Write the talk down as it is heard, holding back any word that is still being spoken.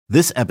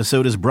This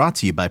episode is brought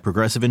to you by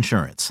Progressive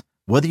Insurance.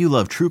 Whether you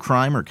love true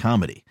crime or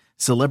comedy,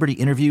 celebrity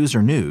interviews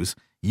or news,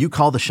 you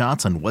call the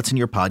shots on what's in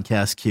your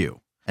podcast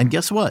queue. And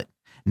guess what?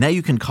 Now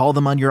you can call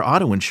them on your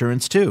auto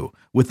insurance too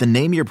with the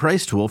Name Your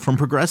Price tool from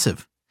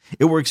Progressive.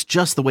 It works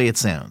just the way it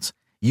sounds.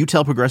 You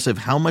tell Progressive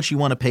how much you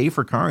want to pay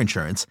for car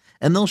insurance,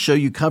 and they'll show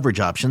you coverage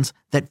options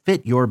that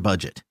fit your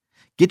budget.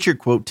 Get your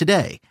quote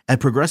today at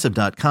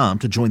Progressive.com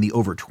to join the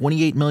over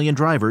 28 million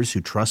drivers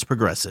who trust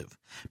Progressive.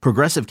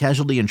 Progressive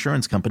Casualty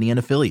Insurance Company and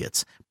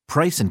Affiliates.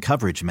 Price and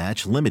coverage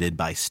match limited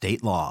by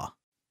state law.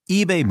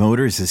 eBay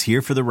Motors is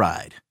here for the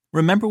ride.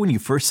 Remember when you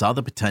first saw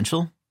the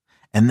potential?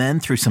 And then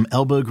through some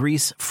elbow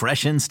grease,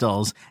 fresh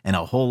installs, and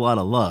a whole lot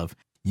of love,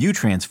 you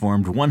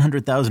transformed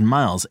 100,000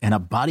 miles and a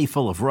body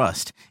full of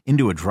rust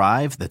into a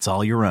drive that's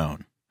all your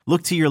own.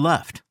 Look to your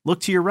left.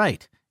 Look to your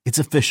right. It's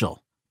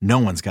official. No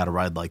one's got a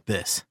ride like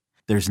this.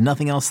 There's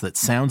nothing else that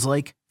sounds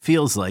like,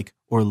 feels like,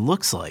 or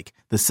looks like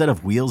the set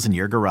of wheels in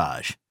your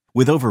garage.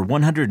 With over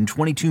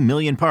 122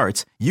 million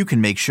parts, you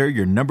can make sure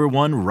your number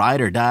one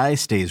ride or die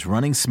stays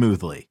running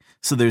smoothly.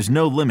 So there's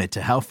no limit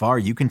to how far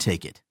you can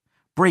take it.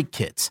 Brake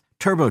kits,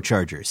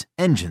 turbochargers,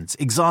 engines,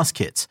 exhaust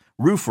kits,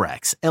 roof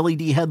racks,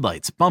 LED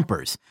headlights,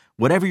 bumpers,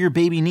 whatever your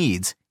baby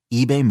needs,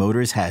 eBay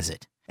Motors has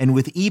it. And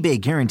with eBay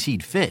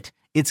Guaranteed Fit,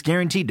 it's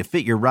guaranteed to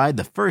fit your ride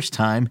the first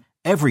time,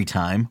 every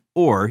time,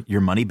 or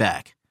your money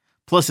back.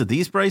 Plus at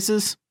these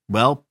prices,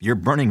 well, you're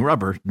burning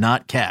rubber,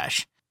 not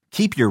cash.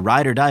 Keep your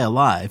ride or die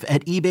alive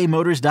at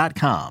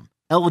ebaymotors.com.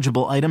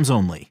 Eligible items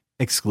only.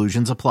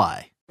 Exclusions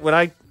apply. When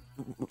I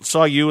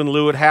saw you and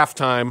Lou at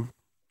halftime,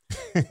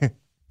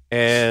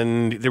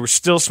 and there were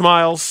still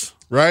smiles,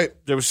 right?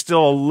 There was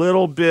still a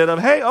little bit of,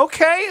 hey,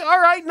 okay, all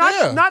right,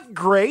 not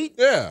great.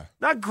 Yeah.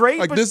 Not great.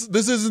 Like but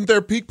this isn't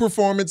their peak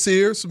performance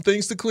here. Some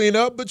things to clean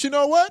up, but you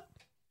know what?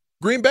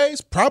 Green Bay's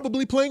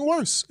probably playing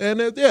worse. And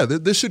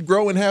this should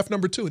grow in half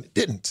number 2. And it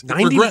didn't. It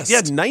regressed.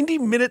 Yeah, 90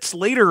 minutes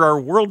later, our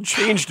world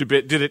changed a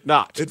bit, did it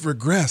not? It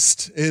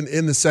regressed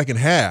in the second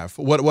half.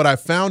 What I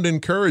found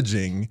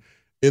encouraging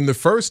in the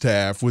first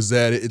half was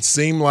that it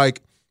seemed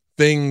like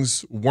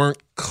things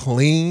weren't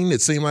clean.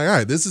 It seemed like, all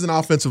right, this is an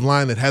offensive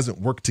line that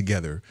hasn't worked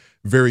together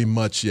very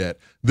much yet.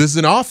 This is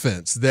an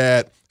offense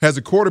that has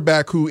a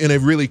quarterback who, in a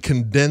really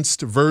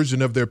condensed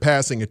version of their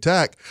passing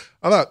attack,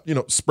 I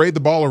thought, sprayed the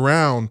ball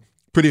around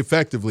pretty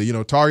effectively,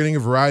 targeting a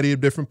variety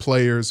of different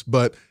players,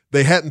 but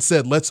they hadn't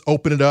said, let's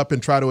open it up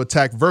and try to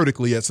attack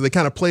vertically yet. So they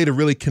kind of played a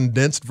really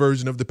condensed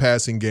version of the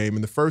passing game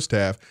in the first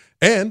half.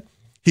 And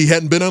he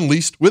hadn't been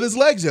unleashed with his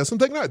legs yet. So I'm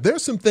thinking, all right,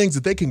 there's some things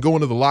that they can go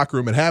into the locker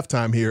room at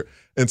halftime here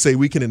and say,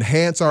 we can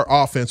enhance our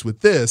offense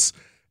with this.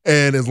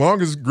 And as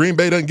long as Green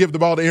Bay doesn't give the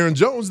ball to Aaron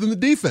Jones, then the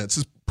defense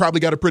has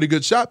probably got a pretty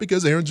good shot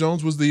because Aaron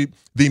Jones was the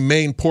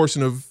main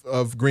portion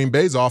of Green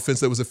Bay's offense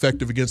that was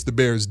effective against the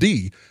Bears'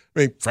 D. I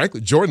mean,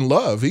 frankly, Jordan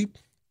Love,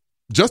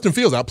 Justin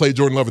Fields outplayed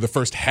Jordan Love in the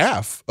first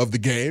half of the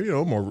game,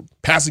 more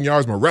passing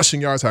yards, more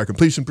rushing yards, higher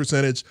completion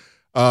percentage.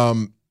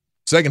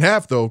 Second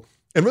half, though,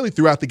 and really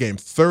throughout the game,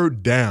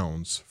 third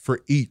downs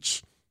for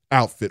each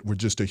outfit were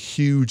just a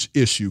huge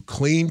issue.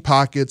 Clean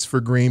pockets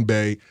for Green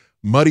Bay,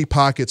 muddy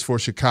pockets for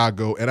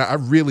Chicago, and I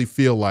really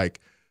feel like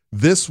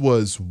this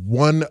was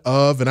one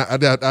of, and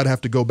I'd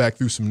have to go back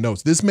through some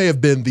notes, this may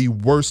have been the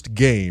worst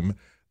game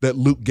that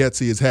Luke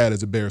Getsy has had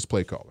as a Bears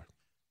play caller.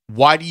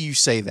 Why do you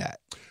say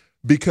that?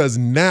 Because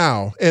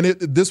now, and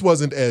this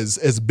wasn't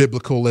as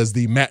biblical as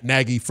the Matt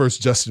Nagy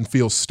first Justin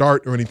Fields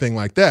start or anything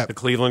like that. The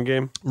Cleveland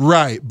game?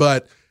 Right,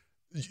 but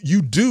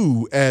you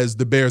do, as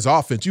the Bears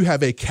offense, you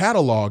have a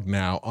catalog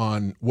now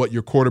on what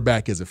your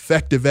quarterback is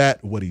effective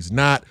at, what he's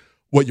not,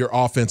 what your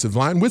offensive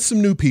line, with some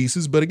new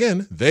pieces, but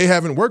again, they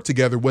haven't worked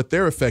together, what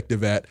they're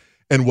effective at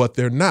and what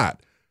they're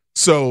not.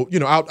 So,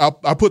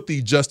 I'll put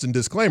the Justin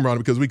disclaimer on it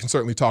because we can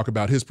certainly talk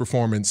about his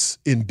performance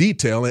in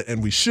detail,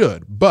 and we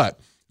should. But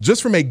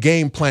just from a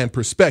game plan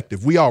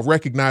perspective, we all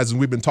recognize, and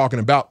we've been talking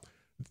about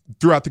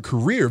throughout the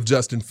career of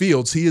Justin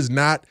Fields, he is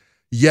not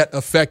yet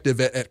effective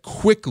at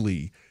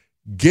quickly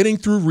getting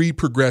through read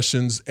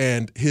progressions,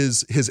 and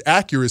his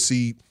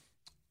accuracy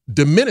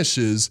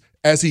diminishes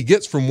as he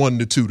gets from 1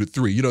 to 2 to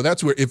 3.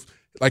 That's where if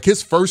like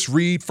his first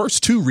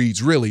two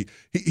reads, really,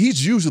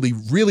 he's usually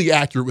really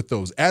accurate with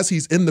those. As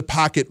he's in the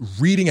pocket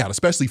reading out,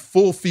 especially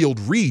full field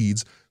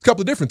reads, a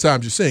couple of different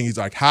times you're seeing he's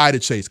like high to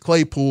Chase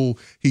Claypool,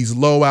 he's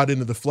low out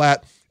into the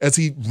flat, as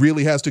he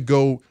really has to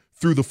go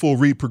through the full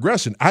read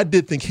progression. I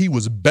did think he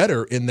was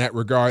better in that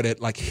regard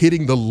at like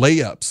hitting the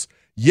layups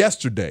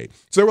yesterday.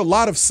 So there were a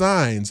lot of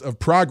signs of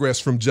progress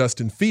from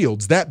Justin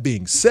Fields. That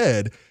being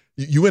said,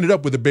 you ended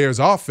up with a Bears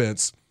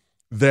offense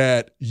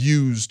that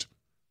used,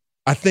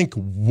 I think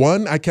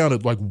I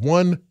counted like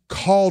one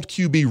called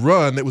QB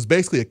run that was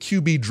basically a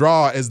QB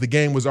draw as the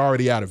game was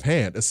already out of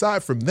hand.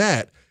 Aside from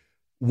that,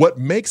 what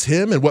makes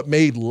him and what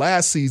made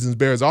last season's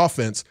Bears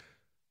offense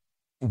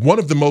one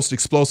of the most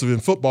explosive in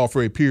football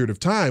for a period of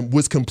time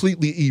was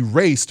completely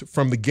erased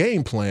from the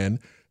game plan.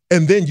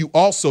 And then you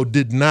also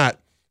did not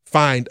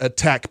find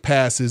attack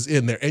passes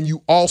in there. And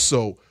you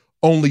also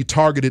only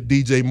targeted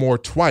DJ Moore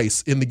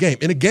twice in the game.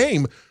 In a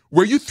game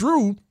where you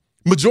threw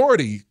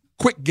majority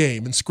quick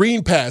game and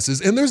screen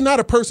passes, and there's not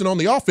a person on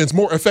the offense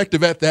more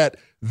effective at that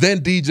than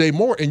DJ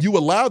Moore, and you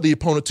allow the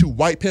opponent to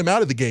wipe him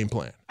out of the game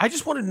plan. I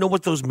just want to know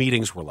what those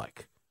meetings were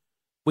like.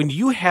 When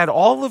you had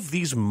all of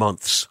these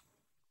months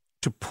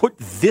to put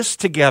this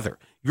together,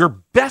 your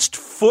best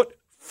foot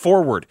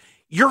forward,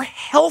 you're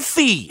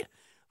healthy.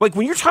 Like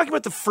when you're talking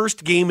about the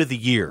first game of the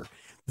year,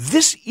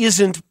 this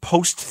isn't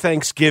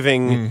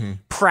post-Thanksgiving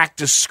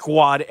practice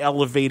squad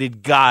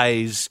elevated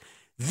guys.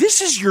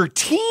 This is your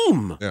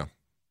team. Yeah.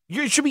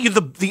 It should be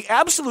the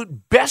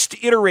absolute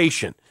best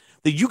iteration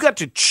that you got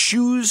to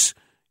choose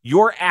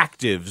your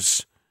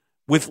actives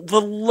with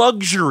the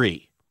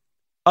luxury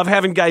of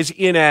having guys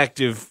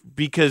inactive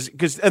because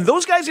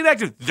those guys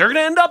inactive, they're going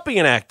to end up being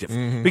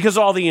active because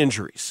of all the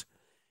injuries.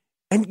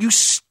 And you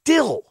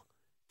still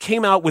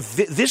came out with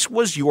this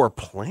was your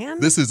plan?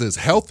 This is as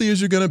healthy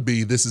as you're going to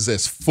be. This is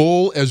as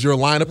full as your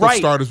lineup of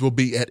starters will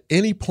be at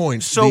any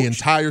point the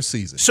entire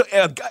season. So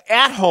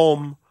at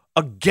home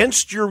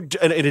against in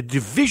a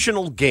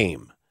divisional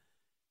game,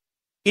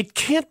 it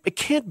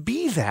can't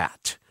be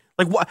that.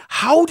 Like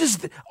how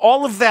does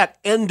all of that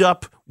end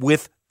up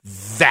with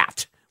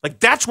that? Like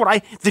that's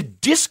what the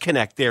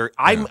disconnect there.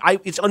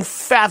 It's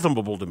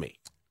unfathomable to me.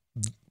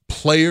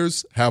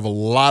 Players have a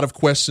lot of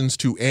questions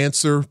to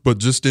answer, but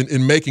just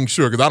in making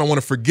sure, because I don't want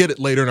to forget it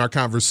later in our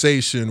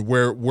conversation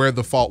where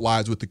the fault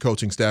lies with the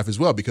coaching staff as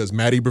well, because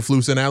Matt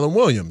Eberflus and Alan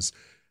Williams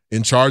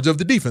in charge of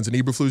the defense. And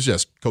Eberflus,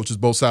 yes, coaches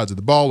both sides of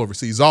the ball,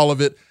 oversees all of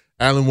it.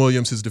 Alan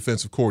Williams, his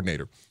defensive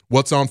coordinator.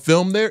 What's on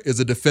film there is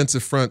a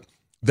defensive front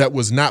that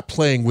was not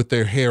playing with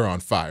their hair on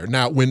fire.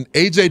 Now, when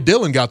A.J.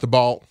 Dillon got the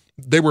ball,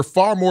 they were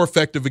far more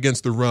effective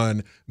against the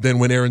run than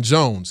when Aaron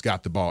Jones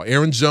got the ball.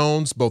 Aaron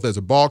Jones, both as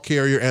a ball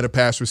carrier and a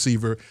pass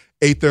receiver,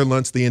 ate their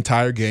lunch the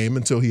entire game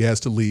until he has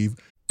to leave.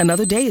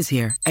 Another day is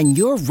here, and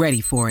you're ready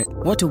for it.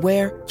 What to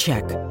wear?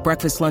 Check.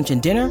 Breakfast, lunch,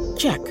 and dinner?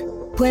 Check.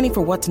 Planning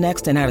for what's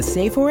next and how to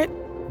save for it?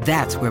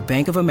 That's where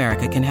Bank of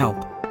America can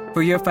help.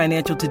 For your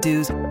financial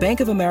to-dos, Bank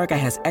of America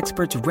has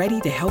experts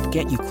ready to help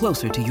get you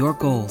closer to your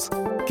goals.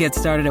 Get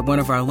started at one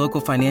of our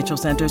local financial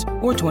centers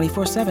or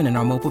 24/7 in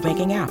our mobile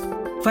banking app.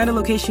 Find a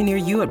location near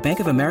you at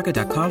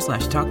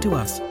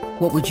bankofamerica.com/talktous.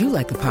 What would you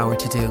like the power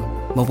to do?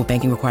 Mobile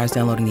banking requires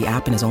downloading the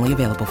app and is only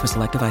available for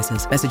select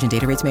devices. Message and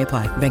data rates may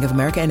apply. Bank of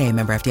America N.A.,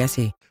 member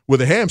FDIC.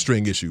 With a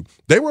hamstring issue.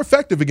 They were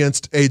effective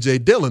against A.J.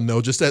 Dillon,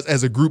 though, just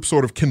as a group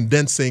sort of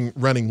condensing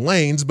running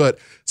lanes, but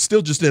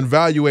still just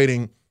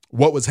evaluating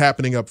what was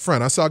happening up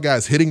front. I saw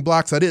guys hitting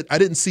blocks. I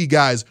didn't see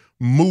guys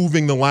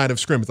moving the line of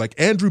scrimmage. Like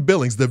Andrew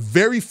Billings, the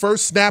very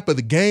first snap of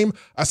the game,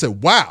 I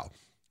said, wow.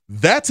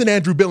 That's an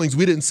Andrew Billings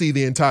we didn't see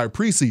the entire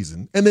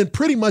preseason. And then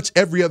pretty much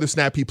every other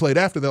snap he played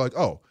after, they're like,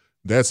 oh,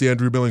 that's the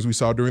Andrew Billings we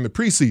saw during the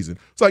preseason.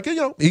 It's like,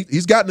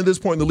 he's gotten to this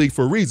point in the league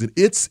for a reason.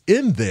 It's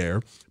in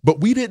there,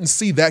 but we didn't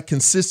see that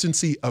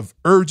consistency of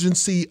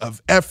urgency,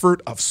 of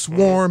effort, of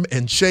swarm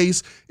and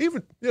chase.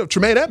 Even,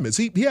 Tremaine Edmonds,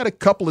 he had a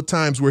couple of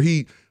times where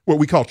what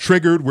we call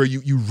triggered, where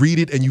you read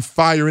it and you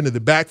fire into the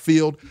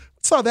backfield.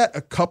 Saw that a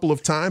couple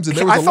of times, and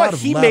there was a lot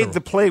of he made the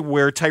play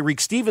where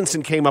Tyreek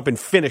Stevenson came up and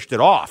finished it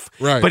off.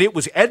 Right. But it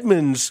was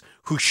Edmonds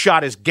who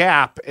shot his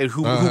gap and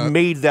who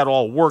made that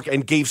all work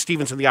and gave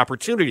Stevenson the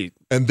opportunity.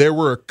 And there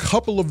were a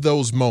couple of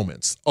those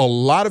moments. A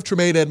lot of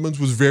Tremaine Edmonds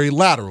was very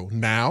lateral.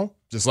 Now,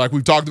 just like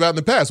we've talked about in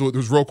the past, whether it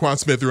was Roquan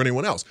Smith or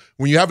anyone else,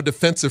 when you have a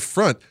defensive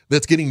front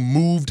that's getting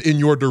moved in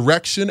your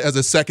direction as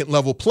a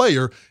second-level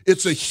player,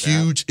 it's a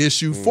huge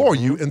issue for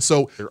you. And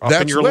so they're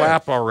up in your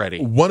lap already.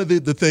 One of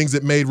the things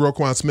that made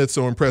Roquan Smith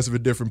so impressive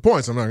at different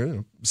points, I'm not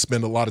going to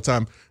spend a lot of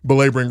time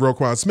belaboring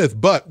Roquan Smith,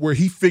 but where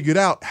he figured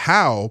out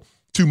how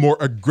to more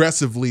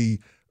aggressively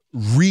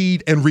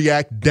read and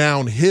react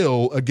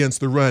downhill against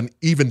the run,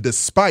 even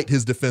despite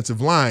his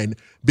defensive line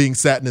being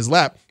sat in his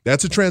lap.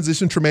 That's a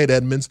transition Tremaine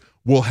Edmonds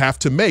will have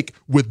to make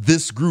with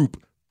this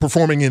group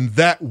performing in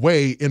that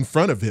way in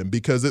front of him,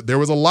 because there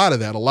was a lot of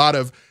that. A lot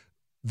of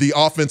the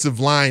offensive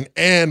line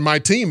and my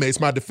teammates,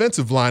 my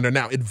defensive line, are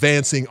now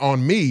advancing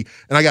on me,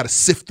 and I got to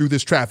sift through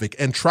this traffic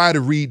and try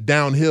to read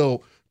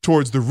downhill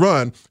towards the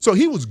run. So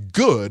he was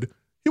good.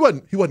 He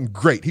wasn't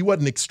great. He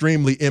wasn't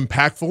extremely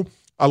impactful.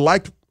 I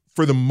liked,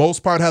 for the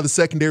most part, how the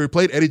secondary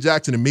played. Eddie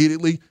Jackson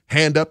immediately,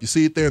 hand up, you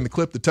see it there in the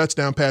clip, the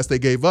touchdown pass they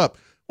gave up.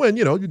 When,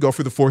 you go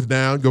for the fourth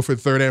down, go for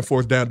the third and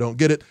fourth down, don't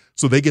get it.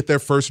 So they get their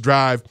first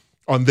drive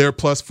on their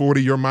plus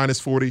 40, your minus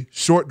 40.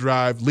 Short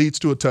drive leads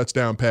to a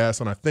touchdown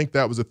pass, and I think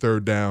that was a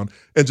third down.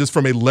 And just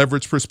from a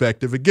leverage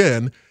perspective,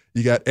 again,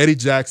 you got Eddie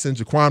Jackson,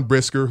 Jaquan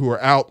Brisker, who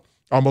are out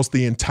almost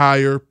the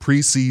entire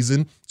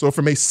preseason. So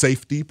from a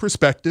safety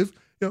perspective,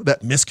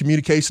 that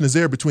miscommunication is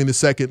there between the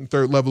second and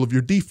third level of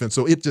your defense.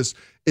 So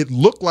it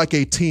looked like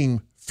a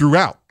team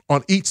throughout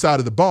on each side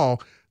of the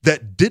ball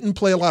that didn't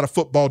play a lot of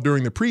football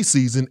during the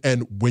preseason.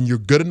 And when you're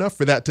good enough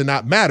for that to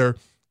not matter,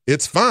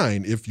 it's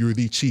fine if you're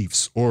the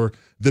Chiefs or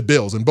the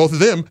Bills. And both of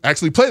them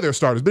actually play their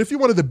starters. But if you're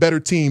one of the better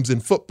teams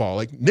in football,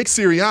 like Nick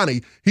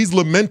Sirianni, he's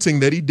lamenting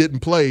that he didn't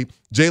play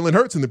Jalen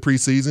Hurts in the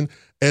preseason,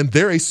 and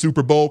they're a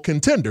Super Bowl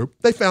contender.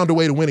 They found a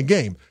way to win a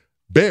game.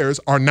 Bears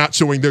are not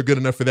showing they're good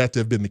enough for that to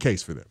have been the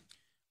case for them.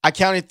 I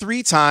counted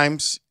 3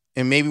 times,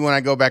 and maybe when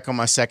I go back on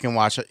my second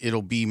watch,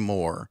 it'll be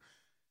more,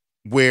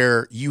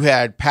 where you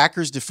had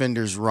Packers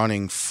defenders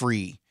running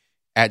free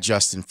at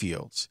Justin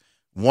Fields.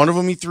 One of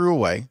them he threw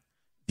away.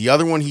 The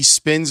other one, he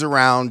spins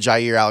around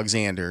Jair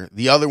Alexander.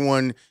 The other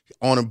one,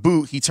 on a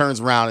boot, he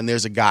turns around and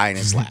there's a guy in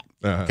his lap,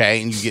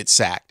 okay, and you get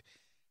sacked.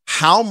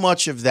 How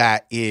much of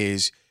that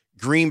is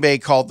Green Bay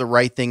called the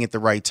right thing at the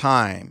right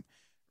time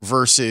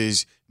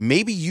versus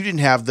maybe you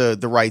didn't have the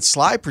right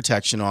slide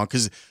protection on?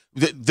 Because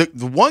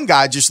the one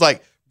guy just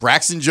like,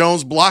 Braxton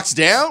Jones blocks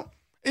down,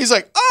 and he's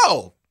like,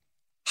 oh,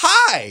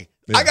 hi,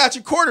 I got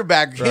your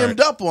quarterback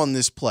hemmed up on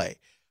this play.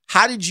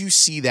 How did you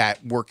see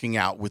that working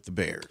out with the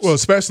Bears? Well,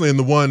 especially in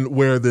the one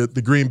where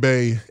the Green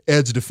Bay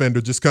edge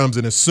defender just comes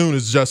in as soon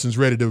as Justin's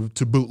ready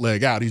to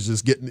bootleg out. He's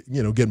just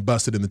getting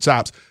busted in the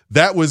chops.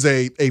 That was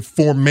a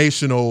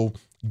formational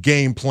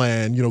game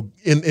plan,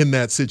 in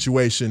that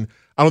situation.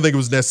 I don't think it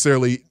was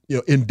necessarily,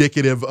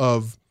 indicative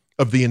of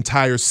the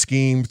entire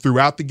scheme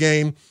throughout the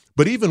game.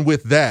 But even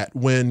with that,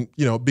 when,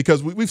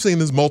 because we've seen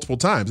this multiple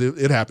times,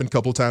 it happened a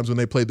couple of times when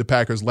they played the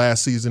Packers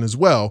last season as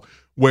well,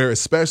 where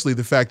especially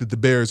the fact that the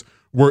Bears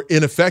were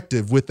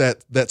ineffective with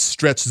that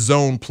stretch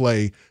zone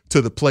play to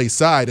the play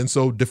side. And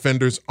so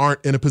defenders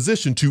aren't in a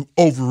position to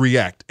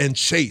overreact and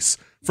chase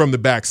from the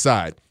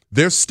backside.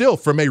 They're still,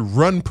 from a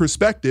run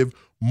perspective,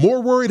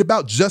 more worried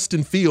about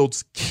Justin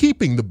Fields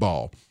keeping the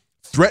ball,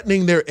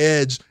 threatening their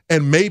edge,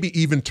 and maybe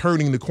even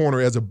turning the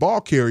corner as a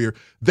ball carrier.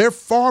 They're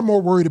far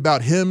more worried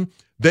about him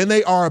than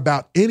they are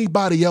about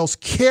anybody else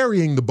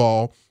carrying the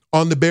ball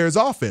on the Bears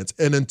offense.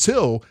 And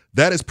until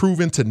that is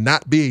proven to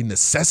not be a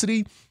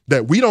necessity,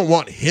 that we don't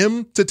want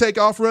him to take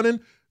off running,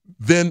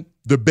 then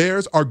the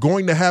Bears are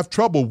going to have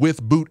trouble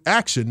with boot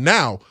action.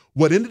 Now,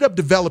 what ended up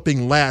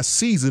developing last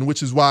season,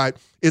 which is why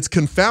it's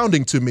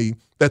confounding to me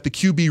that the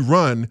QB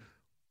run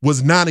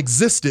was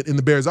non-existent in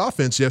the Bears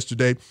offense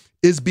yesterday,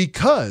 is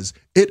because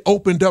it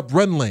opened up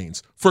run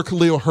lanes for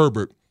Khalil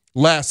Herbert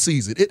last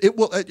season.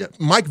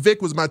 Mike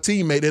Vick was my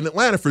teammate in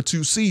Atlanta for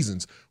 2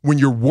 seasons. When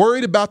you're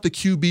worried about the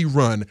QB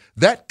run,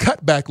 that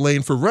cutback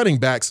lane for running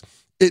backs,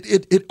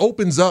 it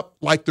opens up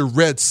like the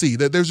Red Sea.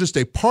 That there's just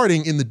a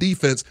parting in the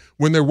defense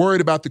when they're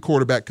worried about the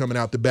quarterback coming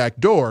out the back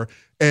door.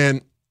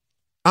 And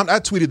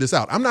I tweeted this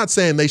out. I'm not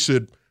saying they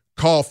should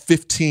call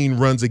 15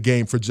 runs a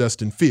game for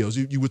Justin Fields.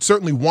 You would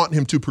certainly want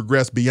him to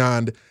progress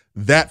beyond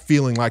that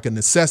feeling like a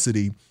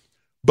necessity.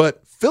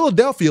 But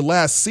Philadelphia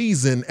last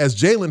season, as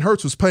Jalen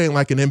Hurts was playing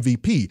like an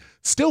MVP,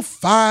 still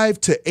 5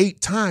 to 8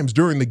 times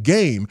during the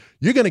game,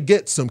 you're going to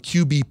get some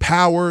QB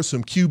power,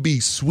 some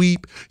QB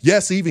sweep,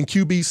 yes, even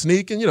QB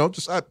sneak. And,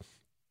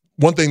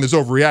 one thing that's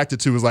overreacted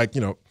to is like,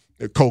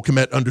 Cole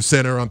Kmet under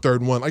center on 3rd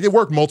and 1. Like, it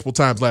worked multiple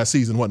times last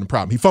season, wasn't a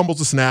problem. He fumbles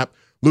the snap.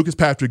 Lucas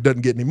Patrick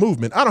doesn't get any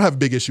movement. I don't have a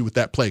big issue with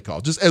that play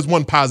call, just as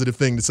one positive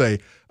thing to say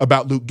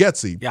about Luke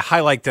Getsy. Yeah,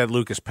 highlight that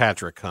Lucas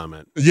Patrick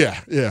comment. Yeah,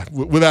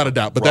 without a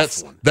doubt. But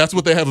that's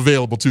what they have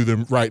available to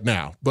them right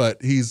now.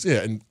 But he's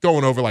and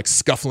going over like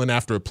scuffling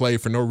after a play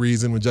for no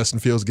reason when Justin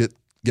Fields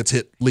gets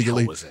hit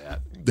legally. What was that?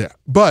 Yeah,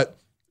 but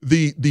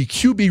the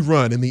QB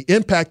run and the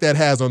impact that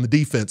has on the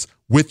defense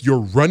with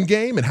your run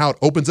game and how it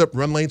opens up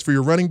run lanes for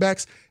your running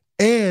backs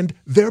and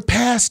their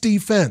pass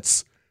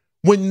defense.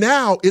 When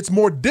now it's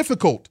more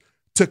difficult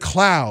to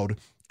cloud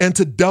and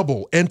to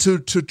double and to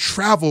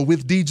travel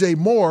with DJ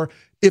Moore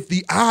if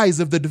the eyes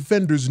of the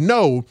defenders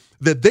know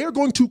that they're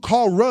going to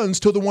call runs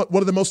to one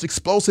of the most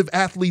explosive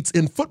athletes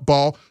in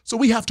football, so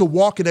we have to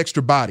walk an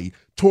extra body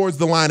towards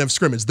the line of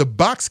scrimmage. The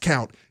box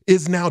count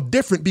is now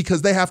different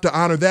because they have to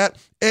honor that.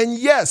 And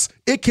yes,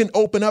 it can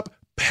open up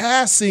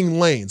passing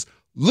lanes.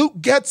 Luke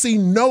Getsy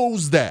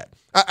knows that.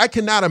 I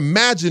cannot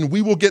imagine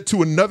we will get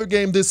to another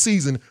game this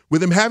season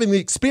with him having the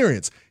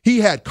experience he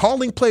had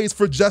calling plays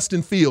for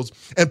Justin Fields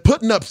and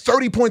putting up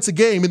 30 points a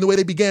game in the way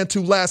they began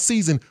to last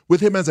season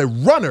with him as a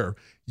runner.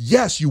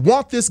 Yes, you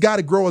want this guy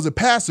to grow as a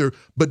passer,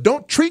 but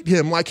don't treat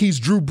him like he's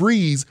Drew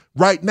Brees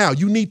right now.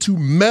 You need to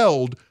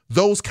meld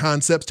those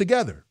concepts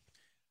together.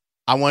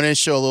 I want to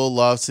show a little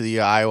love to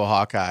the Iowa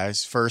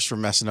Hawkeyes, first for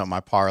messing up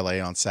my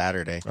parlay on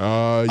Saturday. You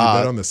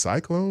bet on the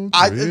Cyclones?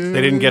 They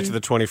didn't get to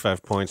the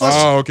 25 points.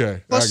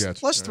 Okay. Plus, I got you.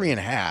 Plus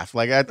 3.5.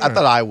 Like I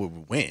thought Iowa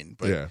would win,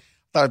 but I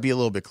thought it'd be a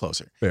little bit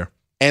closer. Fair.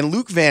 And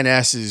Luke Van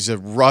Ness is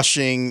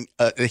rushing,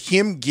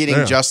 him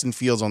getting Justin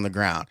Fields on the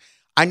ground.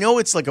 I know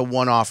it's like a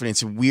one-off and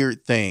it's a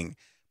weird thing,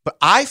 but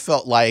I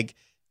felt like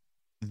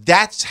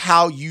that's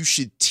how you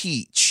should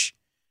teach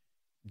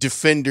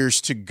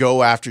defenders to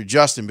go after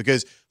Justin,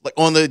 because like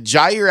on the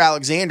Jair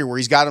Alexander where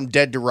he's got him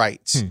dead to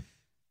rights,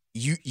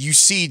 you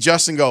see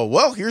Justin go,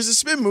 well, here's the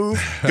spin move.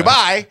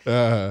 Goodbye.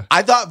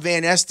 I thought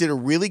Van Ness did a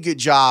really good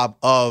job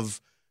of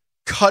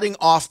cutting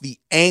off the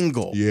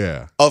angle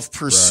of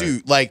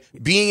pursuit, like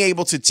being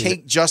able to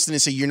take Justin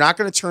and say, you're not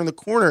going to turn the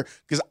corner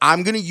because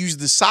I'm going to use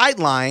the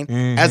sideline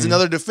as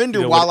another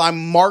defender while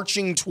I'm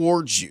marching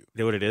towards you. You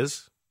know what it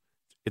is?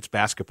 It's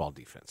basketball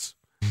defense.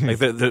 Like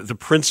the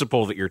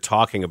principle that you're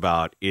talking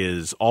about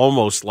is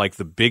almost like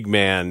the big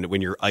man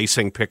when you're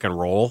icing pick and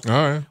roll,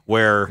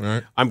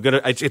 where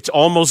it's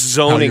almost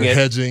zoning it.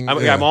 Hedging,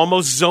 I'm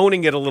almost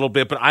zoning it a little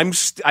bit, but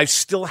I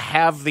still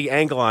have the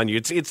angle on you.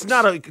 It's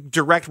not a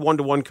direct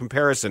 1-to-1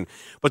 comparison,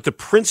 but the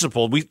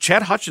principle.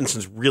 Chad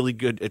Hutchinson's really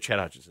good at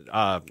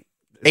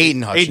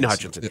Aiden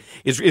Hutchinson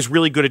is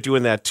really good at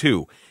doing that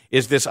too.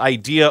 Is this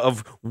idea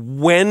of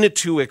when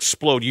to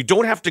explode. You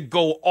don't have to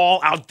go all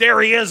out. There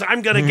he is.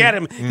 I'm going to get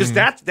him. Because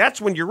that's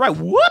when you're right.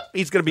 Whoop!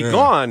 He's going to be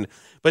gone.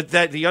 But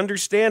that the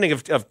understanding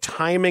of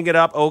timing it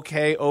up,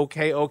 okay,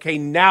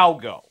 now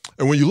go.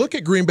 And when you look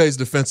at Green Bay's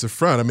defensive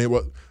front, I mean,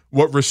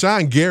 what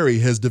Rashawn Gary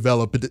has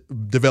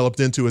developed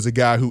into as a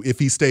guy who, if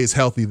he stays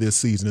healthy this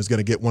season, is going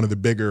to get one of the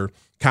bigger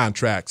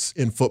contracts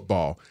in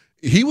football.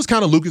 He was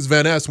kind of Lucas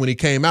Van Ness when he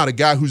came out, a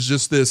guy who's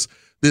just this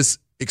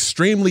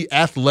extremely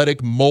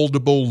athletic,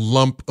 moldable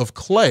lump of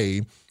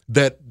clay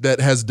that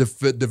has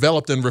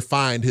developed and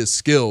refined his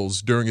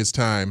skills during his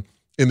time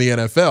in the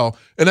NFL.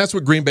 And that's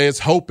what Green Bay is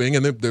hoping.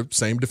 And the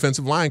same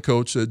defensive line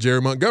coach,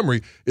 Jerry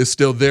Montgomery, is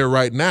still there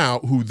right now,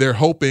 who they're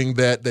hoping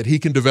that he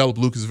can develop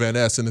Lucas Van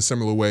Ness in a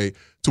similar way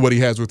to what he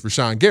has with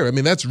Rashawn Gary. I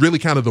mean, that's really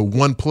kind of the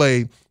one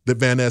play that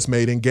Van Ness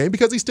made in game,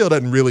 because he still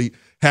doesn't really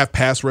have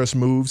pass rush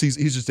moves.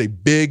 He's just a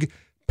big,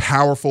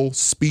 powerful,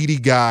 speedy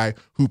guy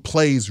who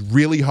plays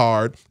really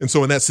hard. And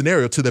so in that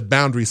scenario, to the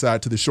boundary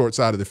side, to the short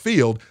side of the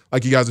field,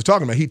 like you guys are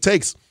talking about, he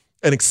takes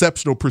an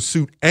exceptional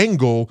pursuit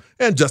angle,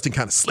 and Justin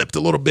kind of slipped a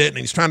little bit, and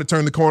he's trying to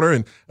turn the corner,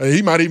 and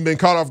he might even been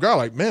caught off guard.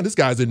 Like, man, this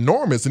guy's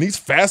enormous, and he's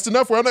fast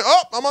enough where I'm like,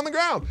 oh, I'm on the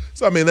ground.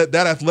 So, I mean, that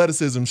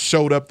athleticism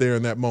showed up there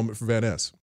in that moment for Van Ness.